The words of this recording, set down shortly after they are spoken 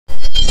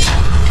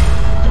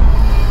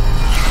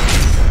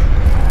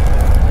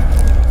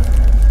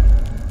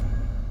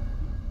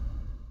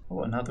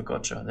another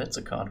gotcha. That's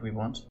a card we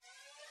want.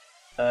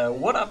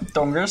 What up,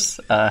 Dongers?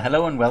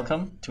 Hello and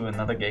welcome to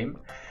another game,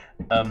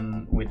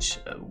 which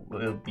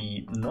will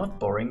be not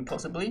boring,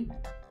 possibly,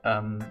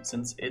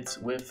 since it's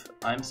with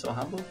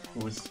Imsohumble,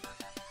 who's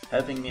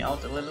helping me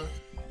out a little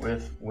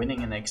with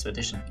winning an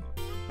expedition,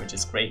 which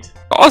is great.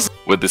 Awesome!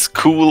 With this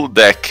cool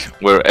deck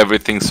where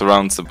everything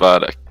surrounds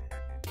about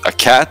a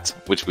cat,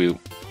 which we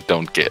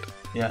don't get.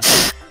 Yeah.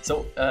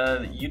 So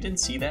you didn't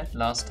see that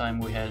last time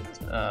we had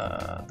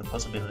the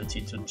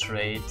possibility to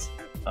trade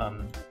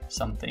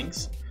some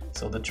things.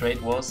 So the trade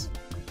was,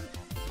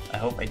 I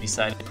hope I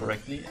decided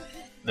correctly,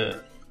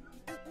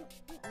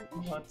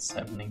 what's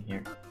happening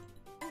here?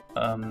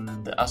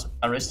 The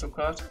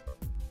aristocrat.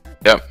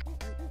 Yep.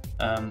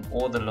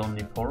 Or the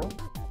lonely poro.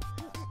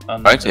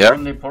 Right. The Yeah.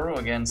 lonely poro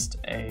against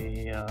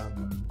a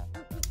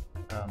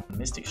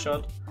mystic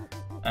shot,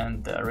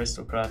 and the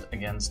aristocrat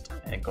against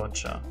a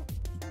gotcha.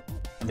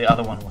 And the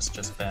other one was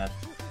just bad.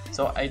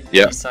 So I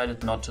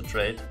decided not to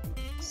trade,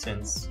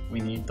 since we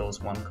need those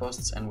 1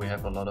 costs and we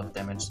have a lot of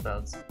damage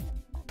spells.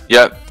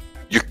 Yeah,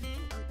 you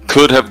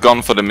could have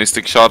gone for the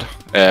mystic shot.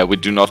 We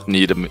do not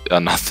need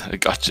another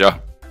gotcha,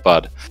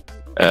 but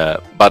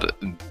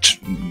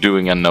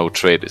doing a no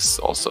trade is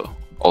also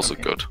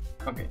Okay. good.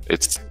 Okay.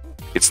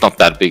 It's not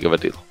that big of a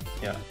deal.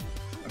 Yeah.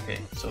 Okay.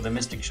 So the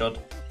mystic shot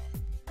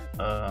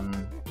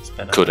is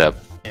better. Could have.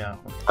 Yeah.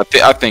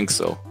 Okay. I think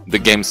so. The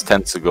games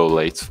tend to go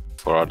late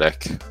for our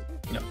deck.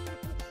 Yeah.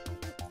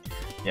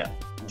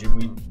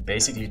 We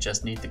basically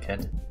just need the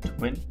cat to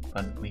win,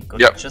 but we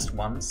got it just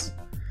once.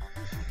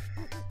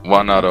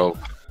 1 out of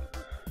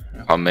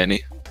how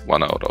many?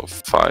 1 out of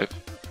 5.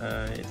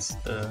 Is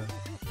it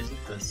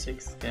the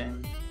 6th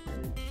game?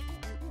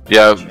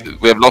 Yeah,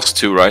 we have lost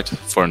 2, right?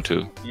 4 and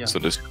 2. Yeah. So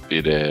this could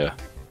be the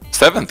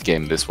 7th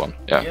game. This one.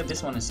 Yeah. Yeah,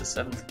 this one is the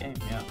 7th game.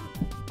 Yeah.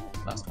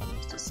 Last one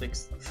was the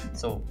 6th.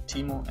 So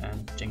Timo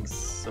and Jinx.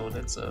 So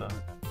that's a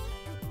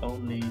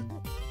only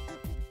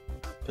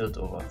build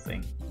over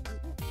thing.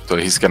 So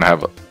he's gonna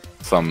have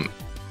some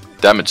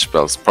damage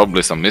spells,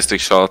 probably some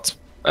mystic shots,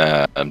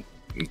 and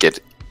get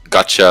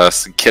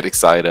gotchas, get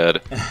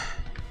excited.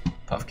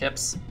 Puff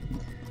caps.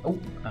 Oh,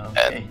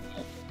 okay.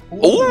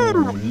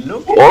 Oh,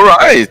 look! All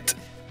right.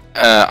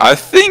 I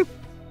think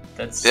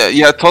That's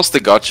yeah. Toss the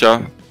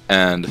gotcha,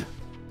 and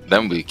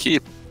then we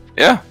keep.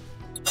 Yeah.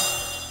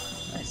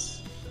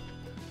 nice.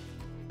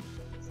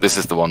 This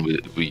is the one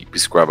we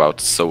scrub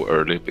out so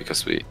early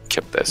because we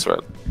kept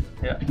Ezreal.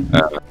 Yeah.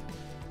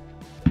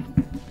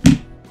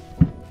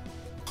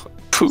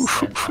 Sad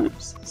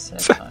times.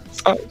 Sad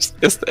times.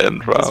 Just the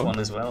end This round. one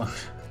as well.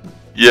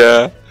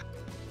 Yeah.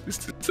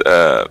 It's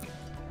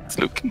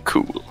looking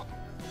cool.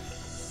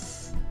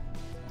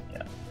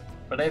 Yeah,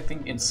 but I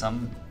think at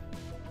some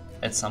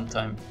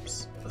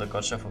times the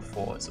gotcha for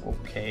 4 is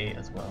okay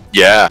as well.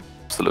 Yeah.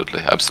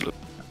 Absolutely.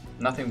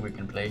 Nothing we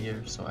can play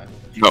here, so I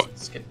will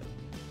just skip it.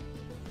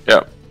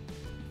 Yeah.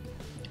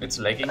 It's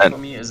lagging for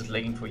me. Is it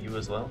lagging for you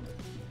as well?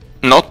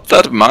 Not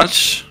that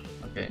much.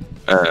 Okay.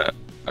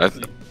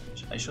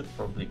 I should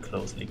probably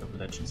close League of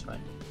Legends,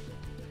 right?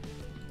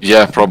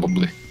 Yeah,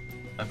 probably.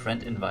 My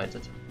friend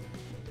invited,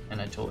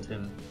 and I told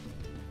him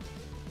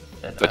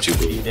that That I you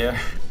would will. be there.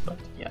 But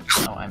yeah,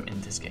 now I'm in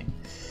this game.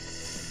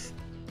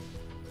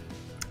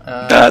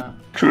 That's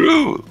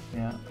true.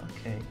 Yeah.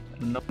 Okay.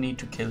 No need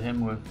to kill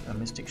him with a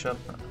mystic shot.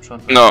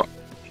 No,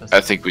 Just,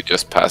 I think we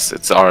just pass.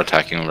 It's our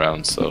attacking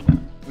round, so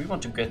we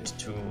want to get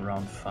to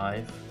round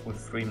 5 with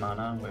 3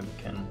 mana, where we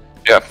can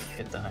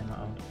hit the Heimer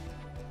out.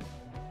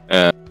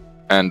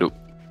 And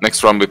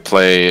next round we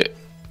play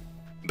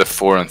the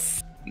 4 and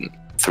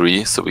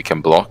 3, so we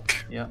can block.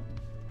 Yeah.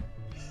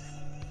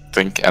 I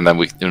think, and then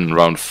in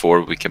round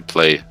 4 we can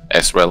play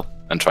Ezreal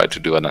and try to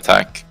do an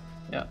attack.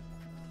 Yeah.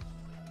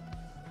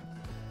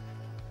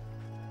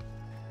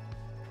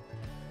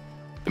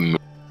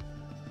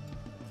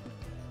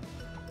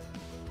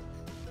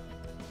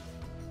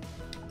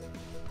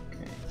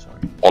 Okay, sorry.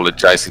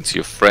 Apologizing to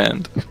your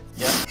friend.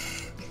 Yeah,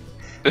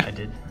 I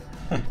did.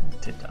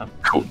 Did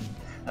Cool.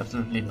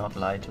 absolutely not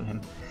lie to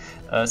him.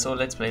 So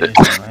let's play this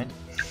one, right?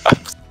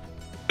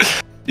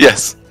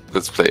 Yes,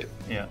 let's play it.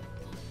 Yeah.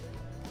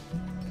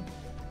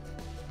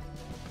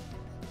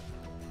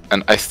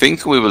 And I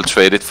think we will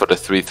trade it for the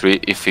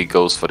 3/3 if he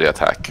goes for the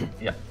attack.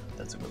 Yeah,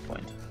 that's a good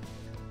point.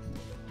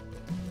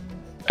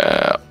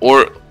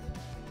 Or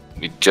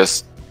we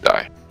just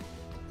die.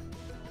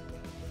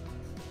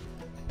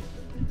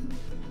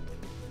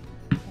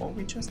 Or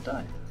we just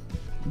die.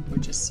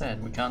 Which is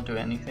sad. We can't do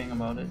anything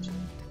about it.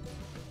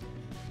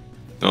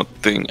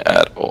 Nothing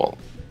at all.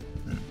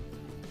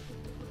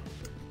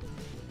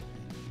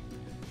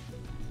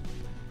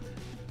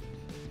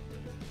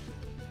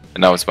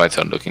 And now it's my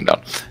turn looking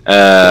down.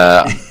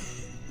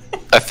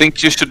 I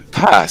think you should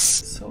pass.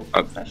 So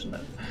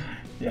professional.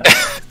 Yeah.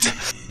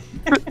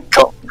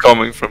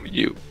 Coming from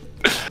you.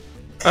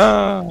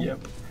 Yep.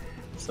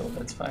 So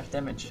that's 5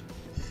 damage.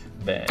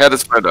 Bad. Yeah,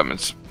 that's 5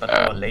 damage. But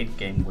our late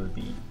game will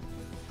be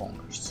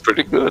bonkers.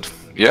 Pretty good.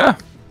 Yeah.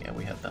 Yeah,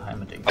 we have the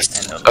Heimer and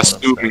a lot of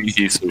Assuming spells.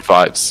 he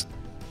survives.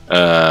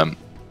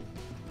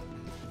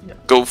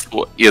 go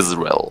for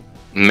Israel.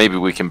 Maybe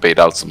we can bait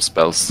out some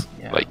spells,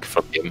 like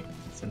from him.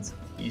 Since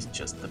he's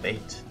just the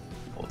bait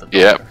for the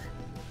Yeah. Donger.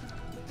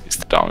 He's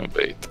the down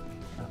bait.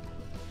 Yeah.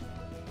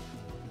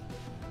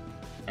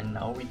 And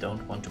now we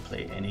don't want to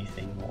play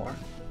anything more.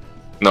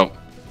 No.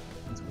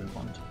 Since we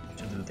want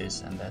to do this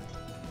and that.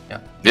 Yeah.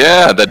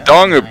 Yeah, the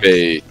Donger nice.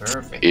 bait.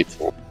 Perfect.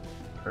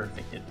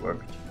 Perfect, it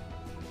worked.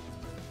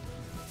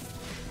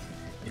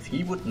 If he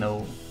would know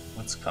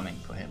what's coming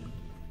for him,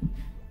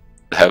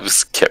 Have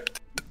kept.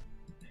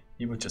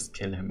 he would just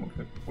kill him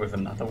with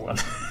another one.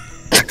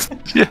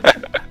 Yeah.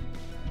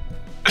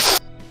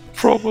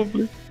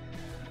 Probably.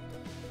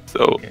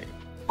 So, Okay.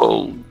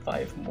 oh,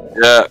 5 more.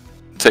 yeah,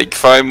 take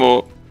 5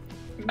 more,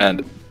 and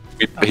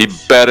he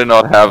better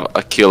not have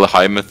a kill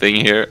Heimer thing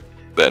here,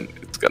 then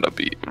it's gonna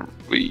be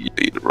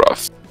really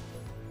rough.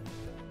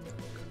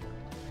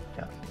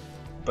 Yeah,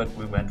 but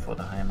we went for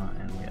the Heimer,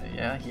 and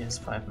he has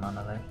 5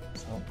 mana left,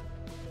 so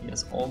he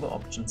has all the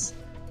options.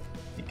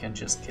 He can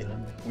just kill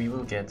him. We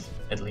will get,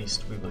 at least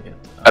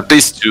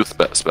 2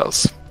 spells.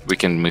 We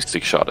can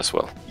Mystic Shot as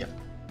well. Yeah,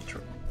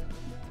 true.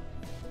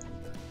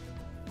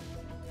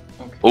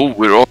 Okay. Oh,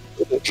 we're all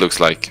good, it looks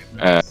like.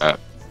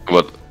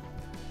 Well,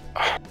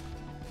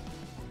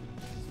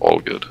 all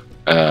good.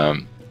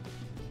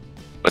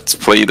 Let's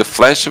play the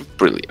Flash of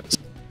Brilliance.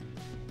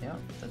 Yeah,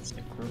 that's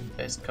the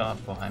best card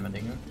for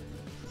Heimerdinger.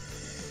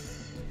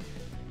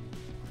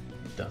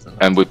 It does a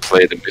lot. And we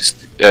play the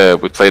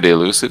we play the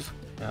Elusive.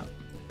 Yeah.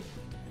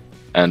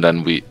 And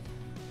then we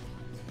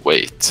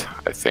wait,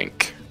 I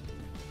think.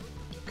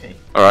 Okay.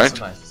 Alright.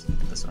 Survives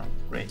this round.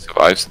 Great.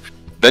 Survives.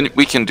 Then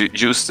we can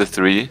use the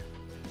 3,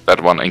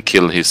 that one, and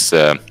kill his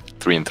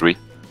 3 and 3.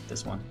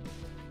 This one.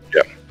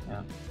 Yeah.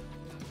 Yeah.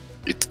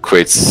 It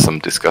creates some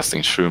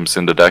disgusting shrooms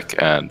in the deck,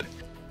 and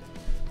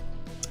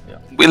Yeah.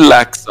 we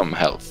lack some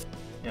health.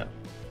 Yeah.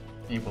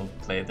 He will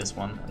play this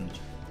one and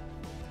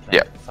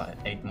play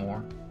 8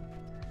 more.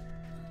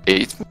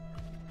 8?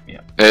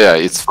 Yeah. Yeah,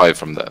 it's 5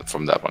 from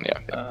that one.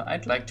 Yeah.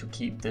 I'd like to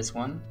keep this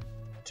one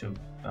to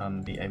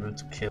be able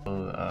to kill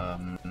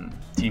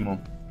Timo.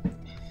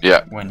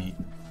 Yeah. When he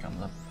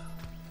comes up.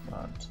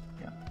 But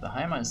yeah, the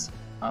Heimer is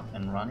up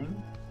and running.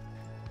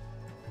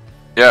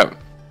 Yeah,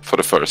 for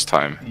the first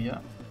time. Yeah.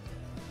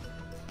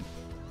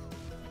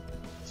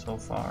 So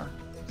far,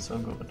 so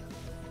good.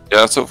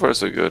 Yeah, so far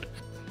so good.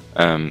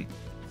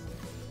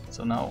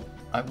 So now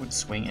I would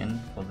swing in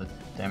for the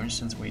damage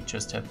since we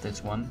just have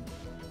this one.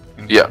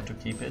 And we Yeah. want to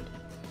keep it.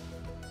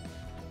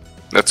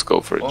 Let's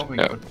go for it. Or we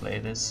Yeah. could play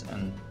this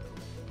and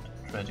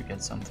try to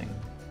get something.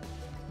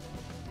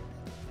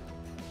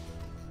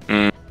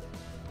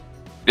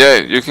 Yeah,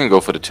 you can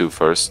go for the 2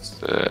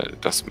 first.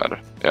 It doesn't matter.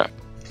 Yeah.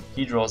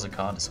 He draws a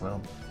card as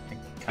well.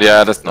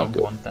 Yeah, that's not don't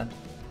good. want that.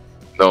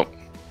 No.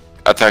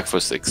 Attack for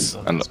 6,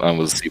 So and that's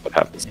we'll see what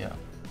happens. Yeah.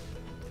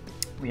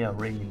 We are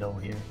really low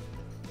here.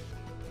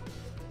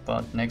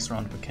 But next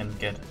round we can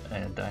get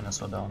a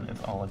dinosaur down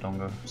if our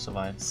Donger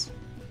survives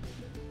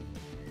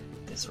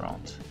this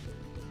round.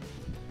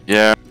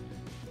 Yeah.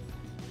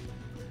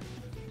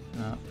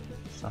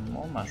 Some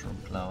more mushroom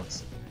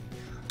clouds.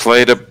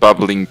 Play the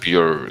Bubbling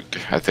Björg.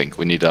 I think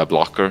we need a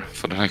blocker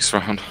for the next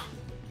round.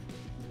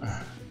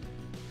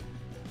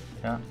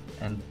 Yeah,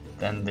 and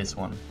then this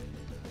one.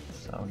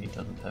 So he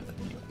doesn't have it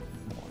anymore.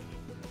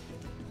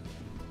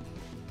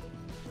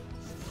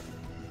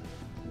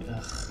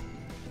 Ugh.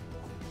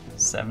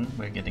 7,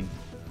 we're getting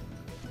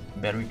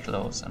very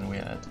close, and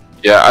we're at.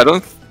 Yeah, I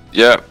don't.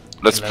 Yeah,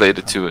 let's 11. play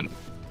the 2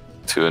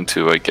 and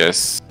 2, I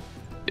guess.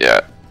 Yeah,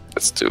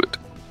 let's do it.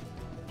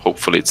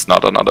 Hopefully, it's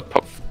not another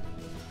puff.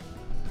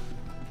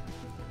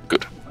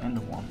 Good. And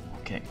a 1.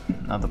 Okay,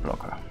 another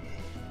blocker.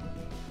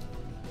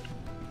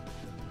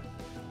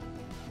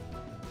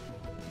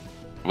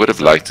 Would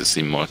have liked to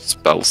see more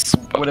spells.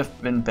 But Would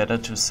have been better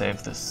to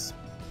save this.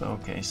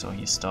 Okay, so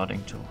he's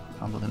starting to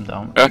humble him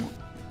down. Yeah.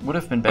 Would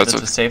have been better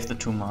That's to save the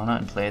 2 mana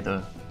and play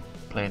the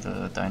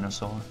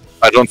dinosaur.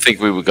 I don't think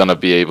we were gonna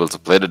be able to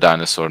play the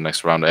dinosaur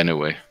next round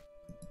anyway.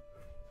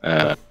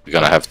 We're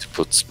gonna have to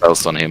put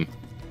spells on him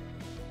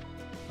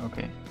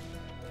Okay.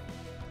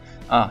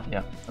 Ah,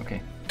 yeah.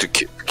 Okay. to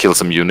kill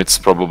some units,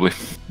 probably.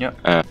 Yeah.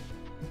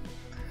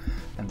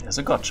 And there's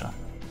a gotcha.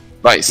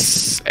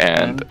 Nice.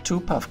 And 2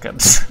 puff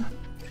cups.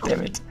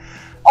 Damn it.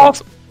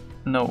 awesome.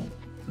 No.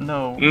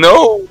 No.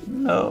 No.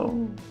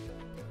 No.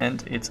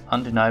 And it's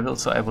undeniable,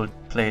 so I will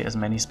play as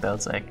many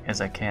spells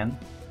as I can.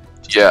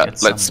 Just to Yeah,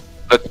 get let's some-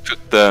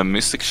 put the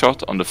Mystic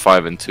Shot on the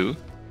 5 and 2.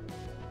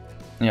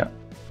 Yeah.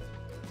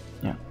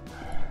 Yeah.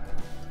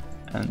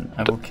 And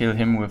I will kill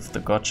him with the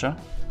gotcha.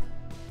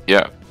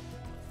 Yeah,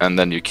 and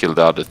then you kill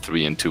the other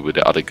 3 and 2 with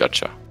the other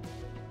gotcha.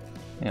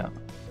 Yeah.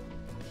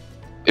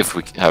 If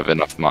we have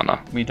enough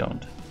mana. We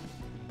don't.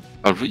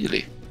 Oh,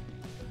 really?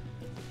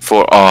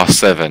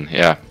 7.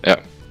 Yeah, yeah.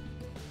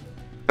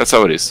 That's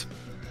how it is.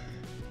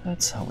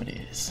 That's how it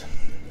is.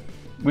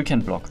 We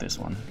can block this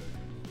one.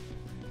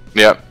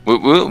 Yeah,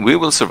 we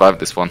will survive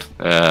this one.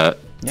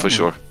 For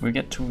sure. We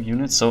get 2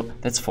 units, so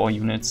that's 4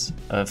 units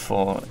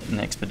for an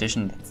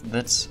expedition.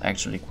 That's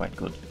actually quite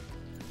good.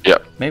 Yeah.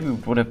 Maybe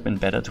it would have been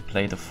better to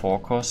play the 4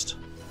 cost.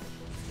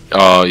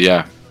 Oh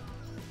yeah.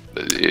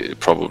 It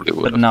probably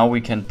would. But now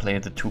we can play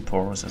the 2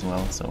 poros as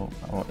well, so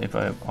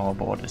our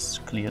board is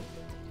cleared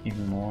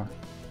even more.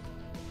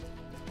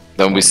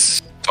 Then we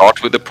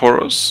start with the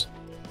poros,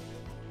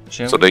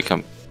 so they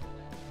can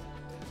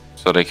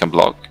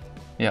block.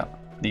 Yeah,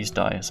 these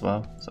die as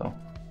well. So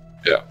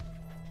yeah.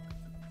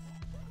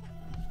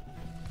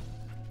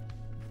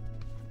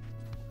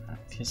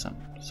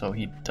 So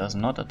he does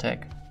not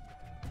attack.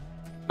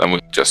 Then we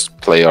just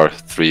play our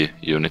 3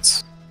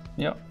 units.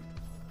 Yeah.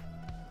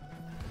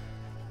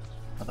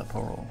 Other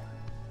poro.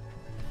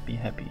 Be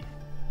happy.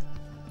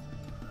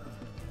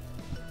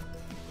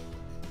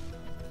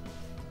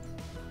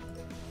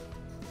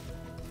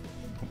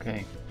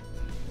 Okay.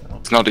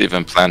 Well, It's not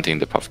even planting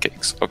the puff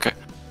cakes. Okay.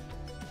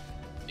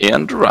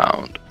 End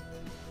round.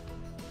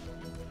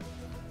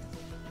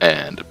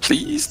 And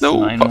please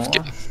no 9 puff more.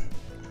 cakes.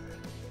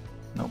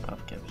 No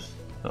puff caps.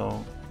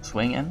 So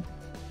swing in.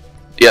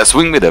 Yeah,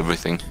 swing with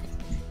everything.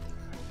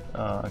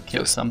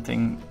 Kill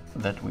something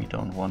that we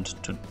don't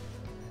want to.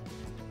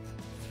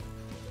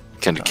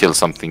 Can you kill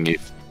something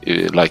if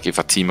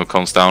a Teemo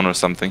comes down or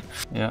something?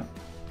 Yeah.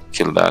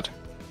 Kill that.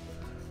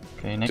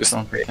 Okay, next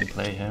round we can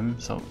play him.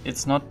 So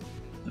it's not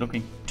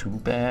looking too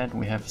bad.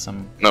 We have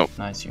some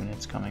nice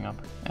units coming up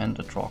and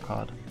a draw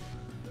card.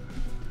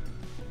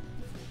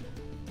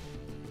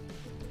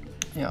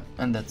 Yeah,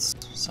 and that's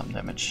some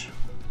damage.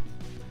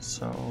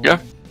 So yeah,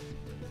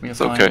 we are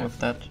fine with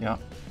that. Yeah,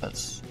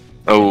 that's.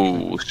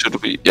 Oh,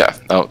 should we? Yeah,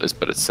 no, it's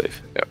better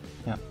safe. Yeah.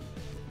 Yeah.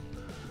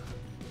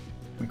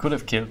 We could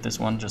have killed this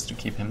one just to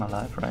keep him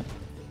alive, right?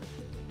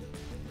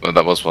 Well,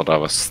 that was what I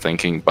was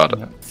thinking,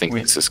 but I think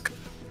this is.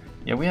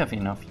 Yeah, we have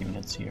enough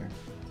units here.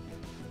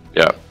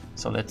 Yeah.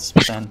 So let's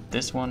plant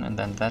this one and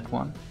then that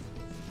one.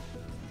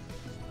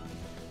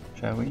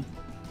 Shall we?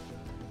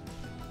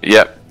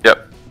 Yeah, yeah.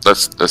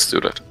 Let's do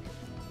that.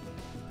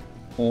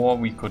 Or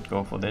we could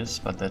go for this,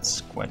 but that's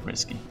quite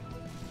risky.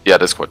 Yeah,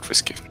 that's quite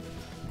risky.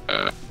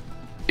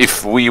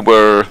 If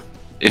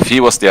he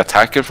was the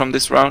attacker from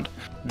this round,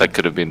 that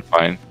could have been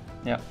fine.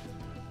 Yeah.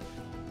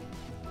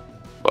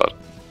 But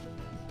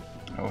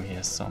oh, he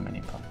has so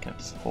many puff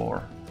caps.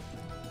 4.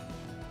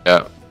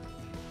 Yeah.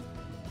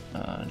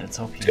 Let's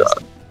hope he has.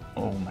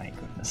 Oh my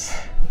goodness.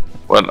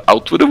 Well,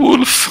 out with the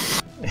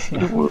wolf. With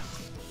the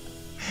wolf.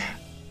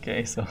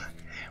 Okay, so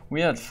we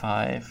had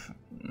 5.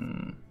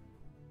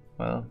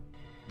 Well,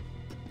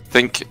 I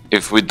think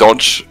if we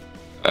dodge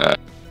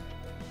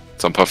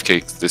some puff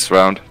cakes this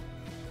round,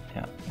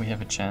 yeah, we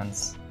have a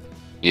chance.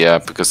 Yeah,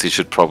 because we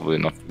should probably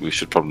not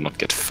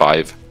get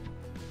 5.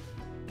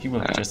 He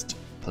will just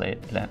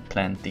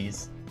plant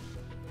these.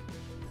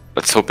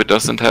 Let's hope it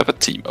doesn't have a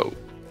Teemo.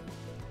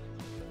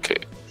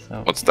 Okay.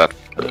 So, what's that?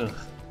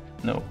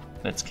 No,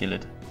 let's kill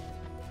it.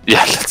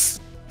 Yeah, let's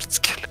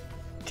kill it.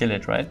 Kill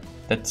it, right?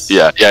 That's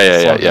yeah.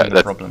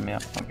 The problem. Yeah.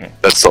 Okay.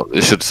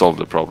 It should solve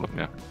the problem.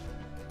 Yeah.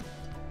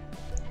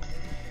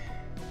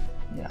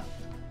 Yeah.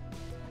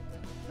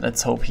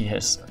 Let's hope he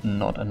has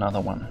not another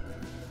one.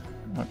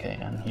 Okay,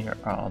 and here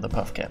are the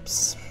puff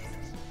caps.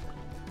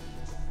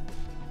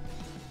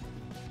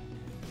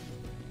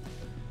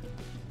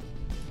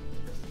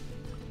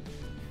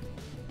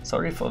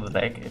 Sorry for the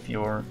lag if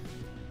you're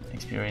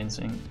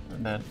experiencing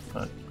that,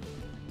 but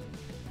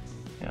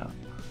yeah.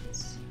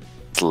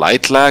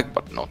 Slight lag,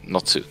 but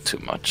not too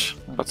much.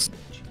 But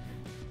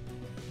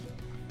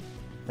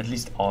at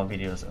least our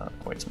videos are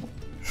quite smooth.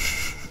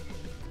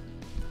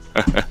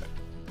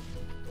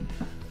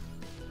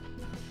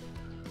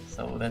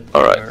 So that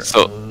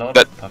a lot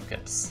of puff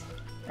caps.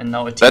 And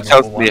now a team that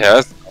healthy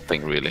has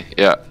nothing really.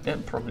 Yeah. Yeah,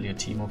 probably a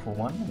Teemo for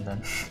 1 and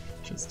then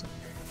just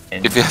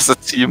end. If he has a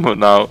Teemo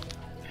now,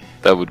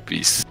 that would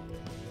be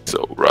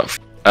so rough.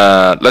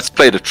 Let's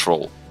play the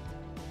troll.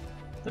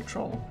 The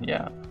troll,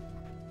 yeah.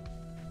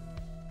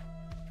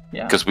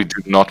 Yeah. Because we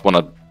do not want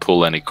to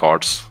pull any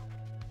cards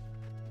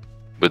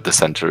with the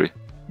Century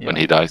when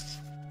he dies.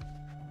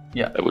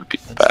 Yeah. That would be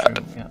That's bad.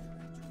 True, yeah.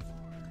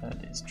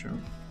 That is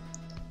true.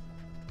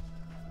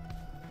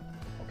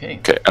 Okay.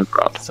 Okay, end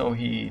round. So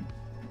he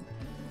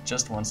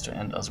just wants to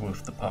end us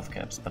with the puff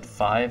caps, but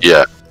 5?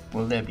 Yeah.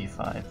 Will there be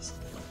 5s?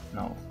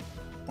 No.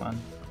 1.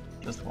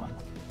 Just 1.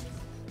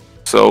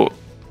 So,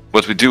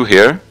 what we do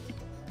here,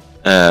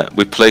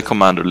 we play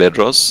Commander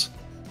Ledros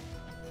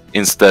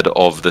instead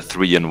of the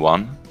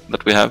 3-1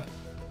 that we have,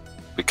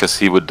 because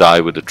he would die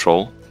with the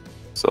troll.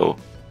 So,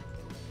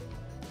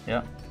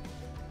 yeah.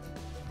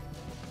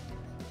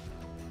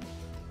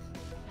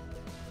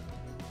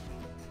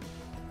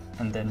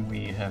 And then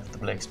we have the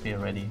Black Spear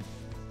ready.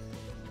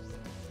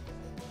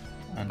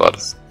 And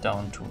it's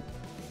down to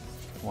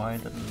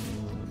white,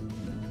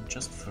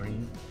 just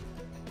 3.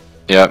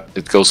 Yeah,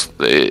 it goes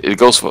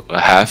for a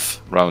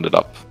half, rounded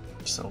up.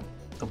 So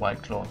the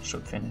White Claw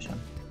should finish him.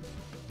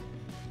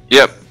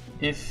 Yep.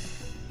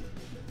 If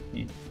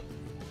he...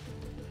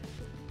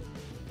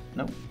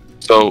 No.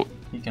 So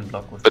he can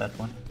block with that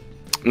one.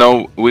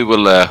 No, we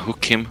will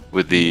hook him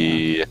with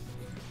the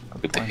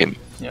him.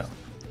 Yeah.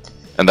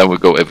 And then we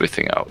go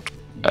everything out.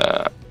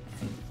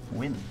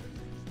 win.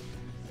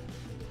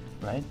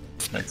 Right?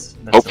 That's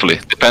Hopefully,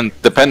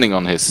 depending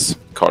on his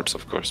cards,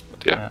 of course.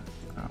 But yeah.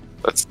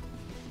 That's.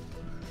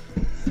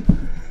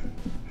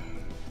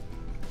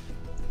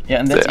 Yeah,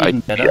 and that's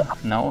even better.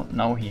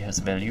 Now he has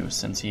value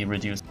since he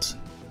reduced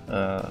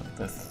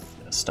the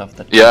stuff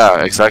that.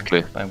 Yeah,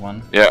 exactly. By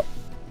 1. Yeah.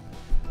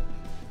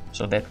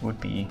 So that would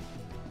be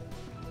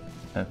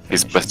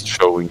his best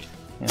showing.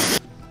 Yeah.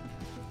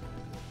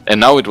 And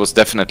now it was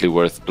definitely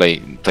worth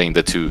playing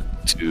the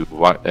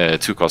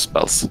two cost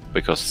spells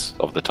because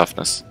of the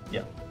toughness.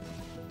 Yeah.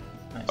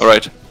 Nice. All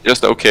right,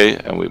 just okay,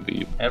 and we'll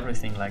be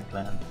everything like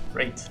planned.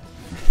 Great.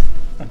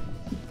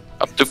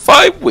 Up to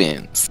 5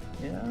 wins.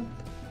 Yeah.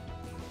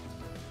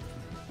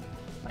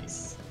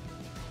 Nice.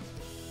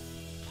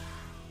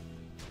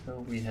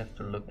 So we have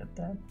to look at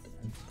that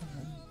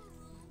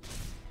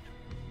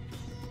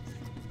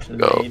and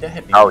play the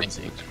happy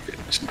music.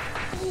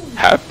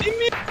 Happy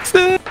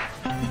music.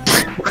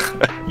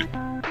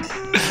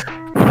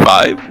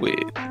 5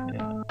 wins.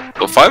 Yeah.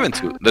 So 5 and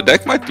 2. The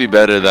deck might be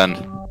better than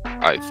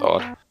I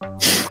thought.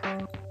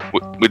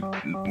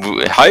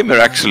 Heimer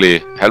actually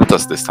helped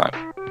us this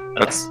time.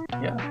 That's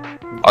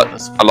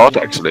a lot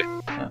actually.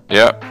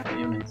 Yeah.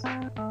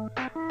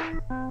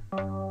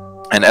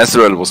 And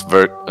Ezreal was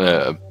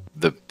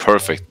the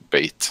perfect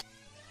bait.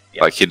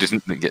 Yeah. Like he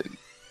didn't get.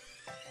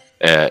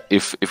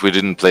 If we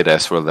didn't play the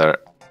Ezreal there,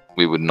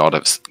 we would not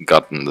have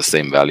gotten the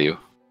same value.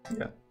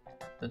 Yeah,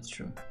 that's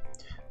true.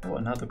 Oh,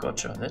 another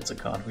gotcha. That's a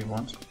card we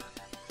want.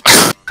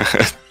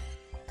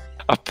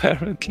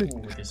 Apparently.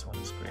 Ooh, this one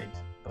is great,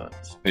 but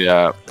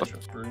yeah, Flash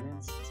of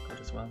Brilliance is good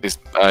as well.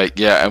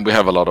 Yeah, and we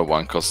have a lot of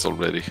 1 costs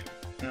already.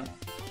 Yeah.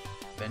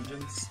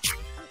 Vengeance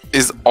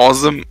is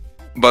awesome,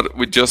 but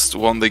we just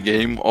won the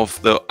game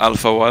of the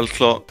Alpha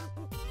Wildclaw.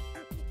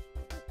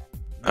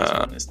 This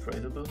one is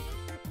tradable.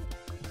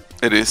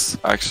 It is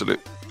actually.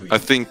 I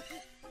think.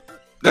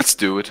 Let's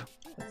do it.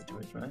 Let's do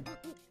it, right?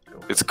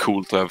 It's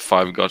cool to have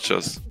 5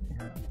 gotchas.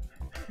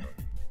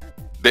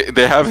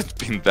 They haven't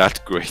been that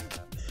great,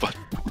 but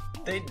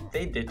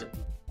they did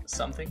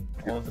something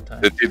all the time.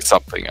 They did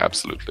something,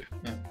 absolutely.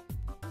 Yeah.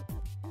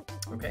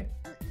 Okay.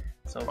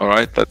 So all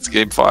right, that's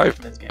game 5.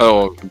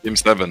 Game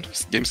 7.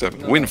 Game 7.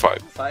 No, Win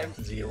 5.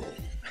 5-0.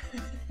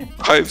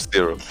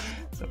 5-0.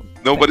 So,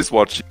 nobody's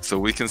watching, so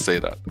we can say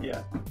that.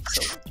 Yeah.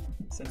 So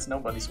since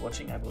nobody's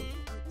watching, I will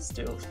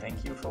still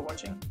thank you for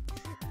watching.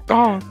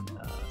 Oh, and,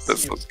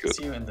 that's not good.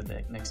 See you in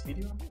the next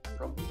video,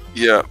 probably.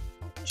 Yeah.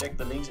 Check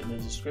the links in the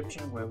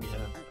description where we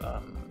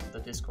have the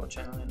Discord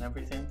channel and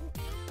everything.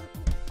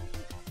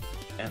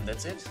 And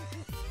that's it.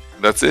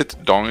 That's it.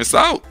 Dong is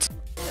out.